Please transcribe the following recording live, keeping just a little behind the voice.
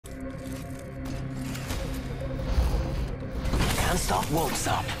stop wolves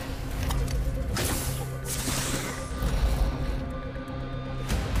up.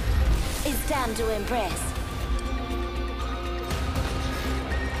 It's time to impress.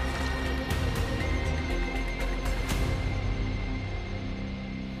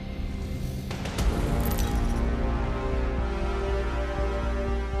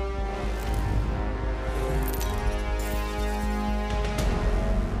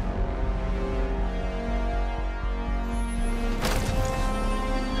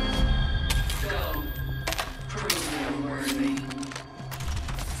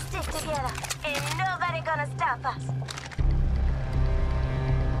 Together, ain't nobody gonna stop us.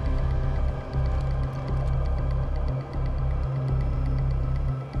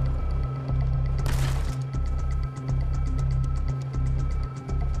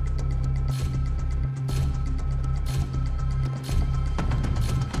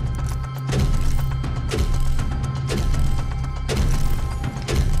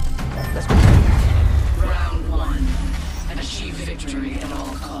 Let's go. Round one. Achieve victory at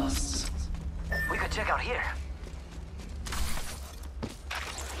all costs. We could check out here.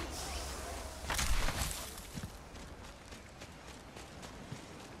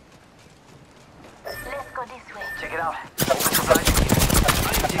 Let's go this way. Check it out. I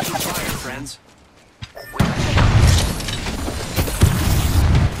am taking fire, friends. We could check out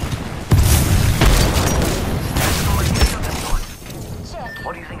Check.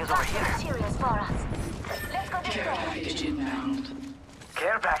 What do you think is over here? Materials for us. Let's go this Care way. package inbound.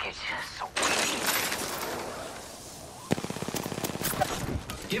 Care package. Sweet.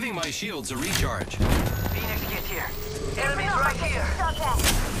 Giving my shields a recharge. Phoenix kit here. Enemies right here. Okay.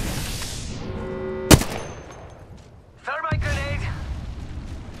 Thermite grenade.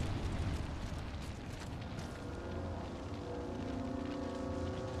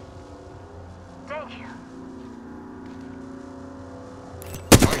 Thank you.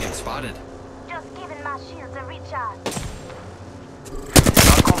 Target spotted. Just giving my shields a recharge.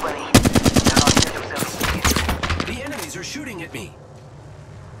 Our company. They're not here to sell me. The enemies are shooting at me.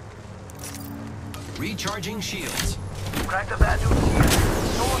 Recharging shields. Crack the bad dudes here.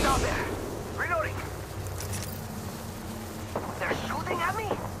 Someone's out there. Reloading. They're shooting at me?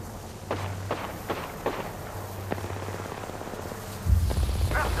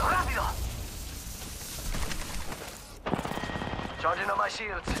 Rápido, rápido. Charging on my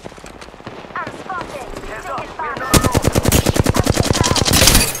shields. I'm spotted. Hands Taking up. fire. We're not alone.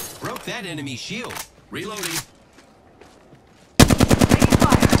 Broke that enemy shield. Reloading. Taking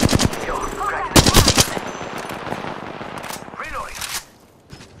fire. Yo, crack the Reloading.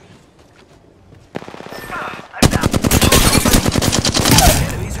 I'm down.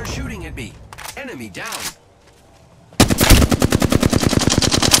 Enemies are shooting at me. Enemy down.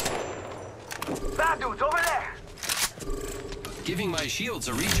 Bad dudes over there. Giving my shields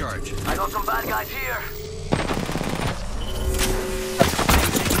a recharge. I got some bad guys here.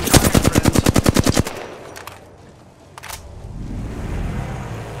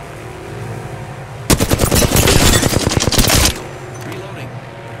 Reloading.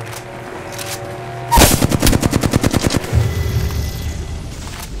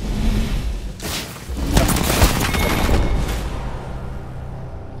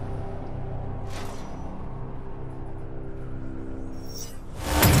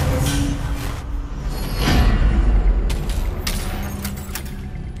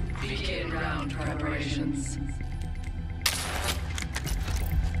 Begin round preparations.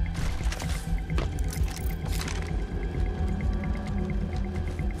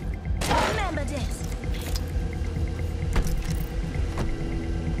 Remember this.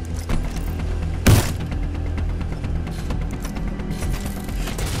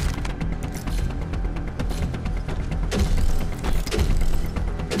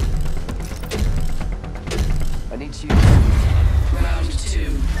 I need you. Round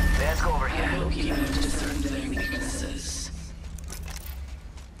two. Let's go over I here. hope you have discerned their weaknesses.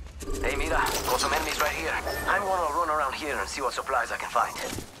 Hey, Mira, got some enemies right here. I'm gonna run around here and see what supplies I can find.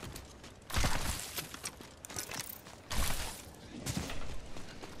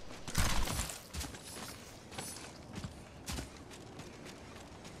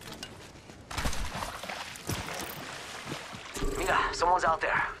 Mira, someone's out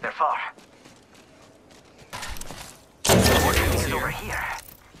there. They're far. Enemies over here.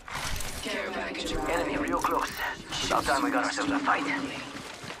 Care package arrived. Enemy real close. About time we got ourselves a fight.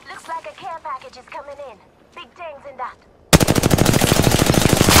 Looks like a care package is coming in. Big things in that.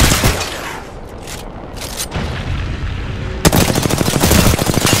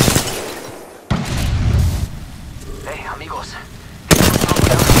 Hey, amigos.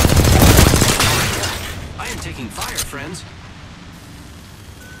 I am taking fire, friends.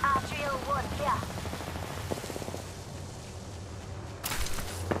 301 here.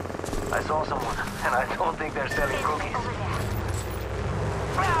 I saw someone, and I don't think they're selling cookies. Over there.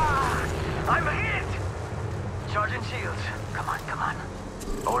 Ah, I'm hit! Charging shields. Come on, come on.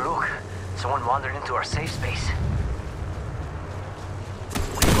 Oh, look. Someone wandered into our safe space.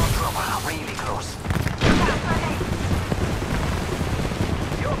 We've got trouble. Really close.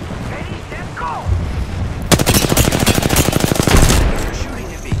 You ready? Let's go! They're shooting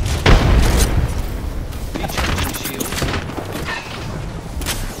at me. Recharging shields.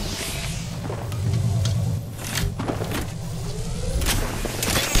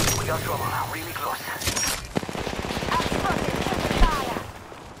 We got trouble. Really close. I'm spotted. Taking fire.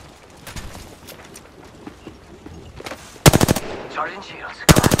 Charging shields.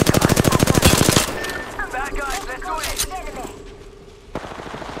 Come on, come on. Bad guys, let's do this. Enemy.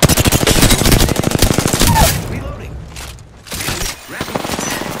 Reloading. Rapid.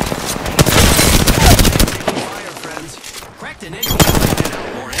 Fire, friends. Cracked an enemy. And out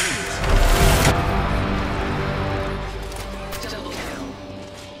more enemies. Double kill.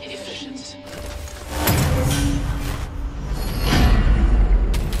 Efficient.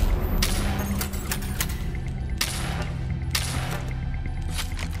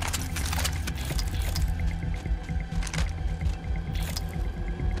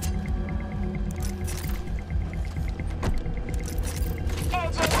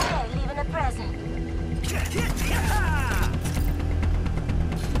 AJK leaving a present. Can't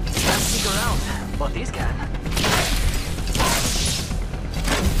sneak around, but these can.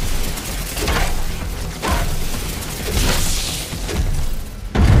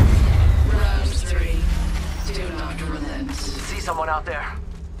 Round 3. Do not relent. See someone out there?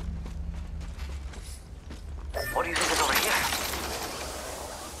 What do you think is over here?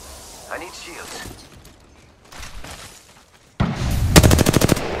 I need shields.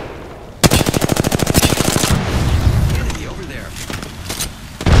 Enemy over there.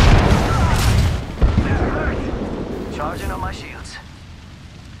 They're hurt. Charging on my shields.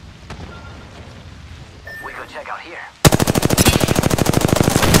 We could check out here.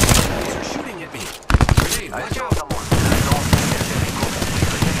 These are shooting at me. Grenade, I watch saw out. someone. I don't think they're selling cookies. We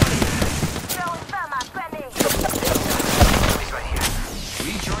could check out here. Throwing thermite grenade. He's right here.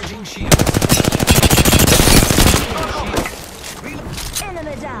 Recharging shields.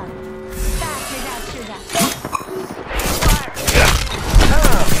 Enemy down. Fast without sugar.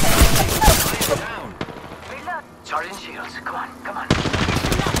 Down. Reload. Charging shields. Come on, come on.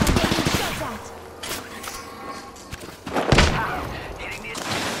 Enough of getting shot at. Hitting it.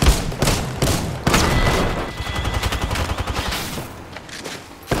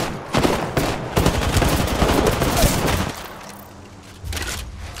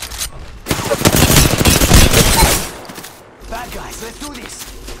 Bad guys, let's do this.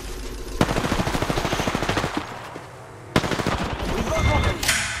 We got company.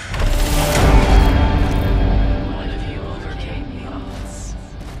 One of you overcame the odds.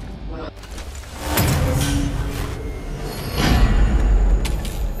 Well,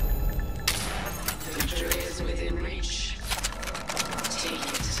 victory is within reach. Take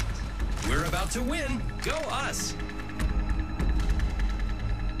it. We're about to win. Go us.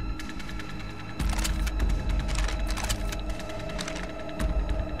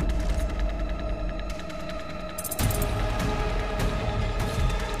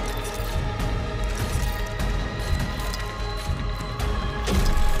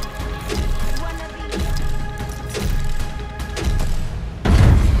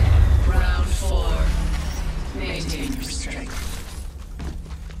 Round 4. Maintain your strength.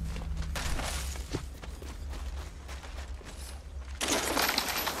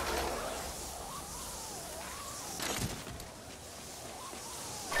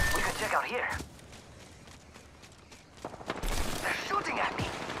 We could check out here. They're shooting at me.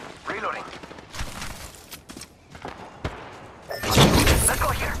 Reloading. Let's go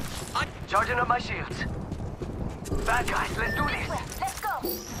here. Charging up my shields. Bad guys, let's do this. Well, let's go.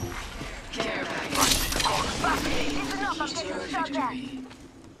 Care package. It's enough of getting shot at. Victory.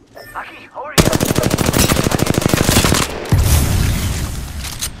 Aki, over here.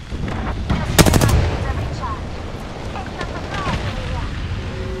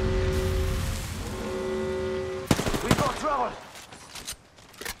 We've got trouble.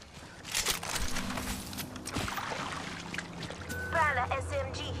 Prowler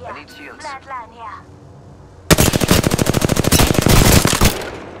SMG here. I need shields. Flatline here.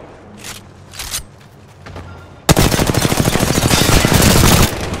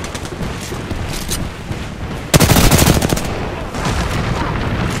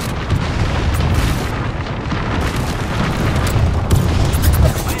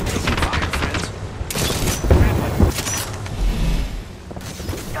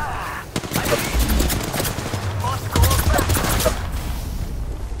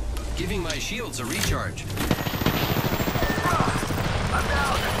 Giving my shields a recharge. I'm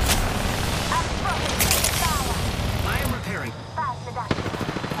down. I'm broken. Taking fire. I am repairing. Fast,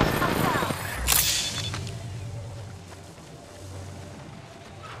 Nadashi. I'm down.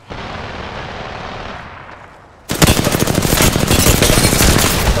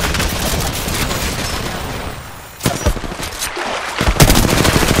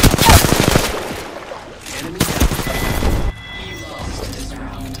 Enemy down. You lost this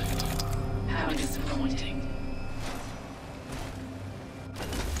round. How disappointing.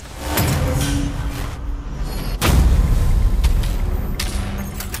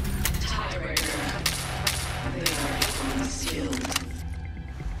 Tiebreaker. They are equally skilled.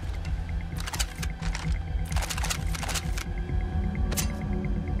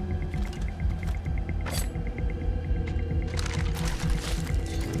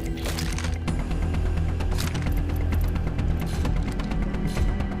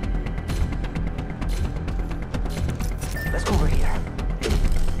 Let's go over here.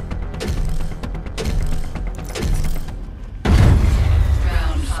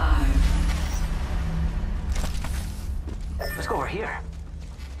 Round 5. Let's go over here.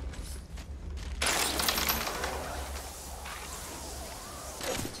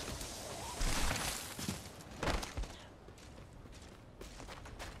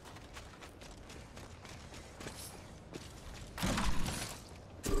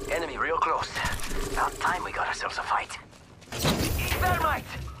 Enemy real close. About time we got ourselves a fight. Thermite!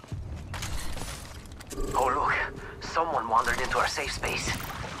 Oh look, someone wandered into our safe space.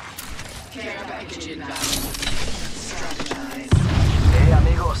 Care package inbound. Strategize. Hey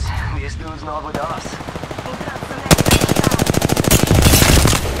amigos, this dude's not with us. He dropped some extra fire.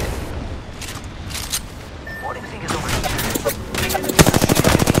 What do you think is over here?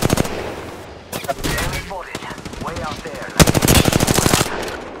 Enemy spotted. Way out there.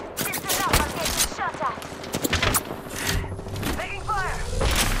 Listen up, I'm getting shot at. Taking fire!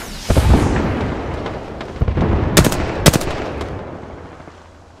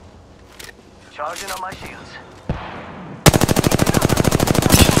 Charging on my shields.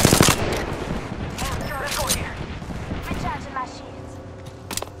 Let's go here. Recharging my shields.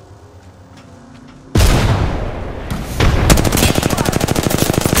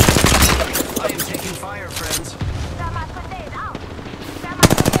 I am taking fire, friends. Thermite grenade out.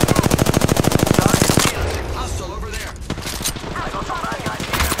 Thermite grenade Charging shields. Hostile over there. out. I got some bad guys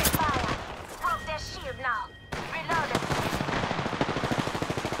here. Taking fire. Broke their shield now. Reloaded.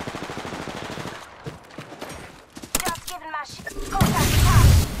 Just giving my shield. Contact attack.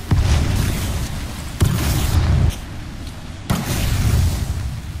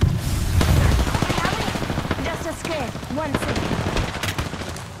 Just a scrape. 1 second.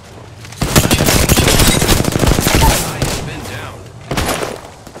 I have been down.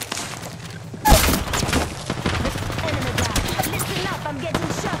 Enemy down. Listen up, I'm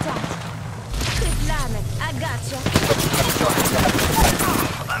getting shot at. Quick lineman, I gotcha.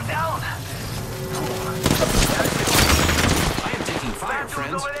 I'm down. I am taking fire, Bad dude's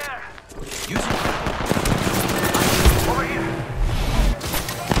friends. over there. Using Over here.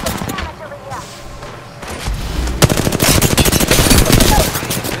 Damage over here. I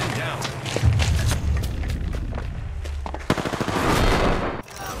have been down.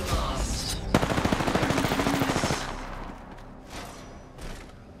 Round lost.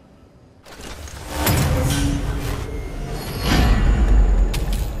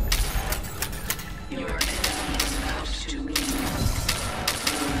 Your enemy is about to win.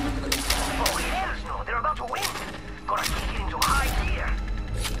 Oh, hells no. They're about to win. Gotta kick it into high gear.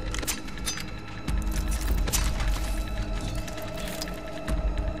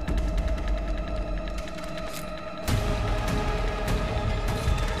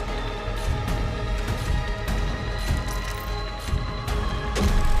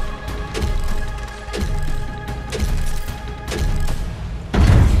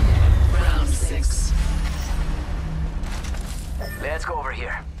 Round 6. Let's go over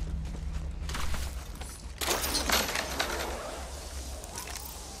here.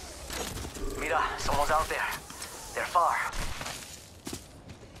 Mira, someone's out there. They're far.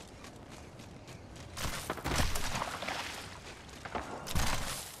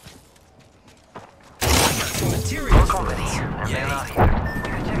 Some More materials. company. And Yay. they're not here. We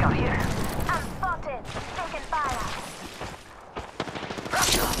can check out here. I'm spotted. Taking fire.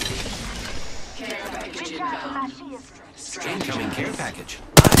 Care package Recharging my inbound. shields. Incoming care package.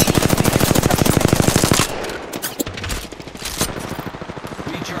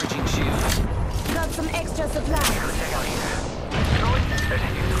 Recharging shields. Got some extra supplies. Check out here. There's a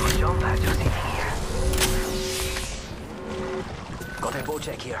beautiful jump pad just in here. Got a bow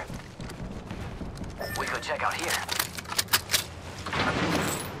check here. We could check out here.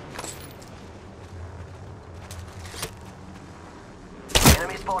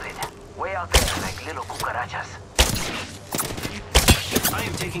 Enemy spotted. Way out there like little cucarachas. I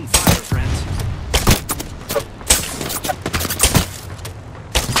am taking fire, friends.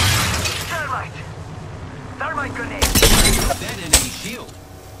 Thermite! Thermite grenade! That enemy shield.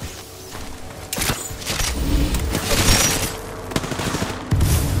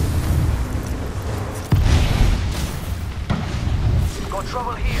 Got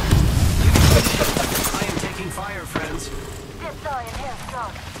trouble here. I am taking fire, friends. Deploying here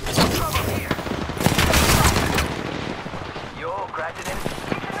strong. Got trouble here. Yo, cracked it in.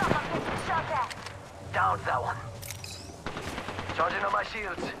 Listen up, I'm getting shot at. Downed that one. Charging on my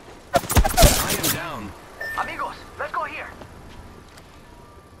shields. I am down. Amigos, let's go here.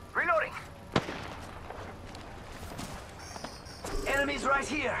 Reloading. Enemies right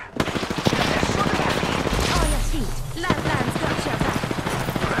here. They're shooting at me. On your feet. Lifelines got your back.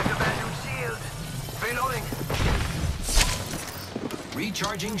 Crack the bandit shield. Reloading.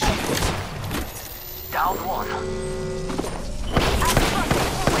 Recharging shields. Down one.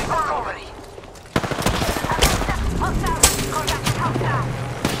 We got company.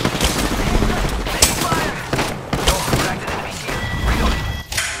 Taking fire. Yo, cracked an enemy shield. Reloading.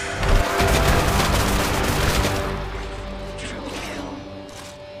 Triple kill.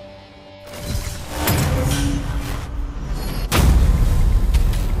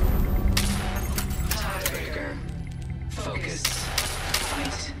 Tiebreaker. Focus.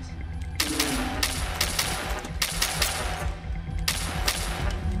 Fight.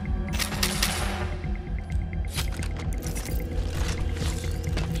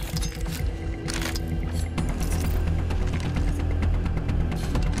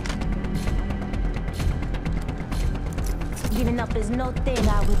 Giving up is no thing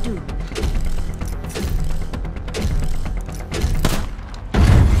I would do.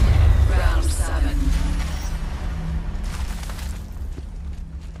 Round 7.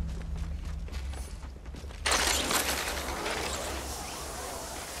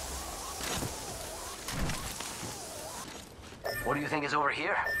 What do you think is over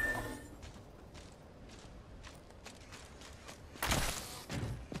here?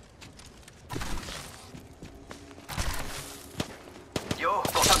 Yo,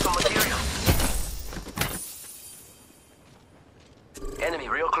 got some material. Enemy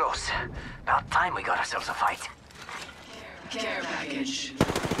real close. About time we got ourselves a fight. Care package.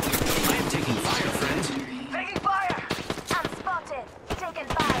 I am taking fire, friends. Taking fire! I'm spotted. Taking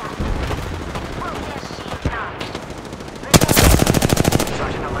fire. Broke their shield now.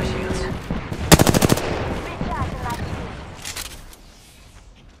 Charging on my shields. Recharging my shield.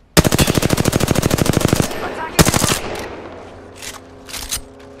 Attacking this way!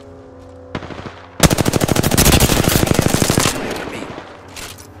 Enemy.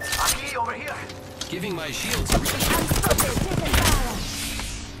 Aki, over here! Giving my shields a I'm spotted. Taking fire.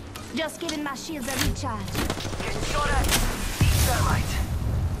 Just giving my shields a recharge. Getting shot at! Eat thermite!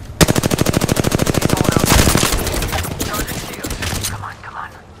 Charging shields. Come on, come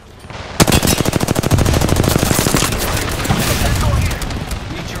on. Let's go here!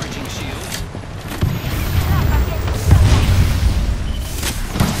 recharging shields. Crap, I'm getting shot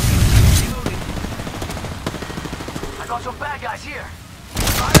Reloading. I got some bad guys here! at.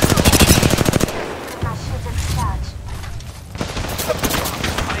 My shields a recharge.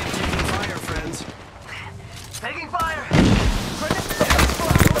 I am taking fire, friends. Taking fire!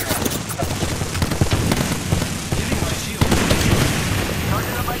 Giving my shields a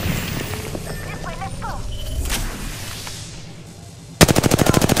Charging up my shield. This way, let's go.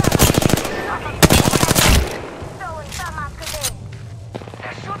 Throwing thermite grenade.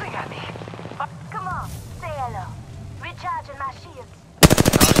 They're shooting at me! Come on, say hello. Recharging my shields.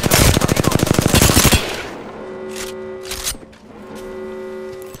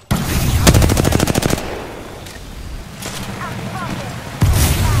 I'm spotted.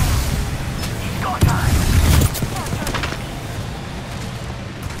 Go time!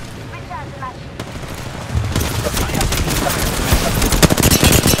 Recharging my shields.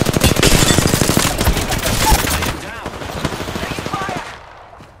 I am down. Taking fire!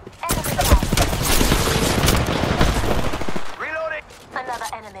 Enemy down. Reloading! Another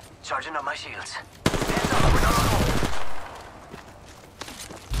enemy. Charging up my shields. Hands up, we're not alone.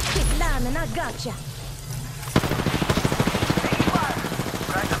 Keep landing, I gotcha. Taking fire!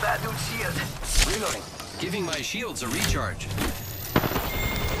 Crack the bad dude's shield. Reloading. Giving my shields a recharge.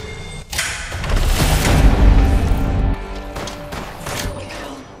 Triple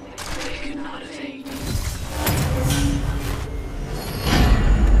kill. They could not evade.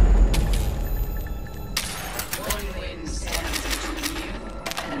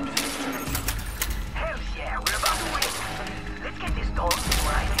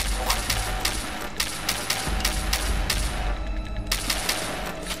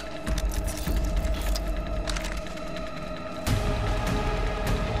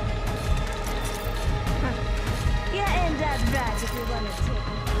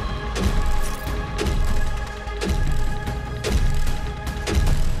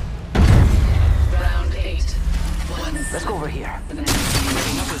 over here.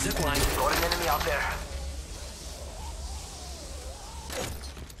 Setting up a zip line. Got an enemy out there.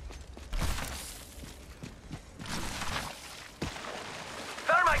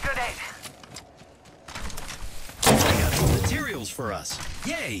 Thermite grenade! They got some materials for us.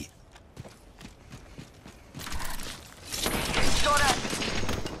 Yay! Shot at!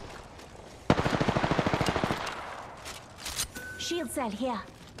 Shield cell here.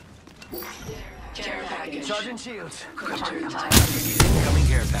 Care package. Charging shields. Return time. Incoming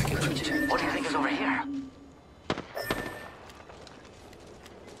care package. What do you think is over here?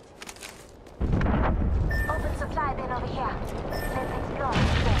 Open supply bin over here. Let's explore this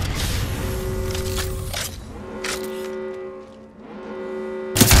place.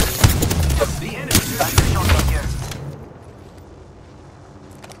 The enemy. Back to shotgun here.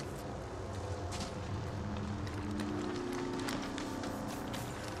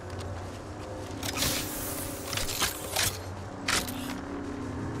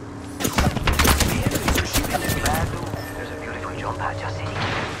 There's a beautiful jump pad just sitting here.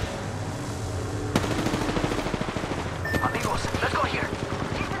 Amigos, let's go here.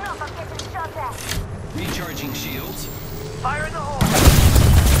 Listen up, I'm getting shot at. Recharging shields. Fire in the hole.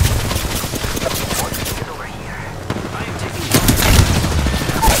 What is over here? I am taking fire.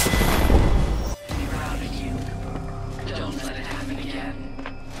 Be proud of you. Don't let it happen again.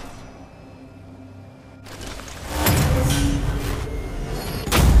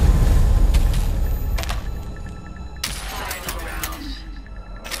 Final round.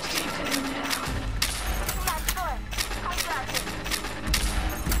 Take them down. That's good. I got it.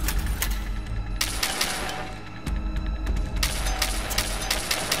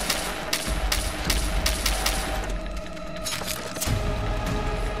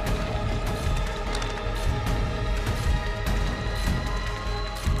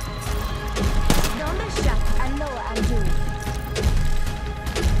 Don't be shocked. I know what I'm doing.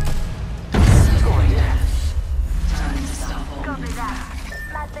 Time to stop all Copy that.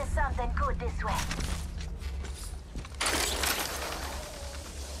 Might be something good this way.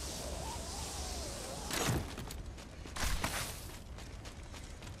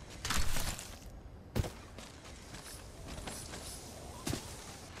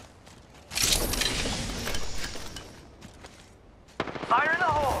 Fire in the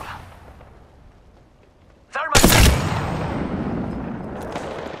hole. Thermite.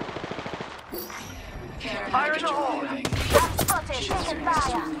 care Fire in package the hole. arriving. I'm spotted. Taking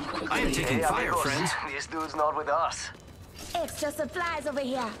fire. I am taking Hey, fire, amigos, friends. This dude's not with us. Extra supplies over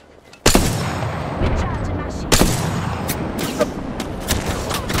here. Recharging my shield.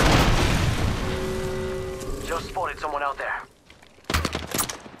 Just spotted someone out there.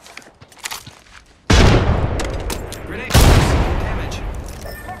 Grenade. Damage.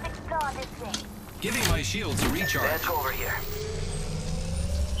 Let's explore this way. Giving my shields a recharge. Let's go over here.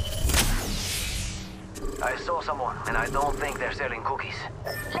 I saw someone, and I don't think they're selling cookies.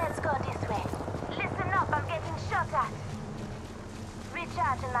 Let's go this way. Listen up, I'm getting shot at.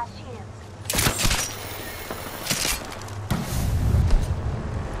 Recharging my shields.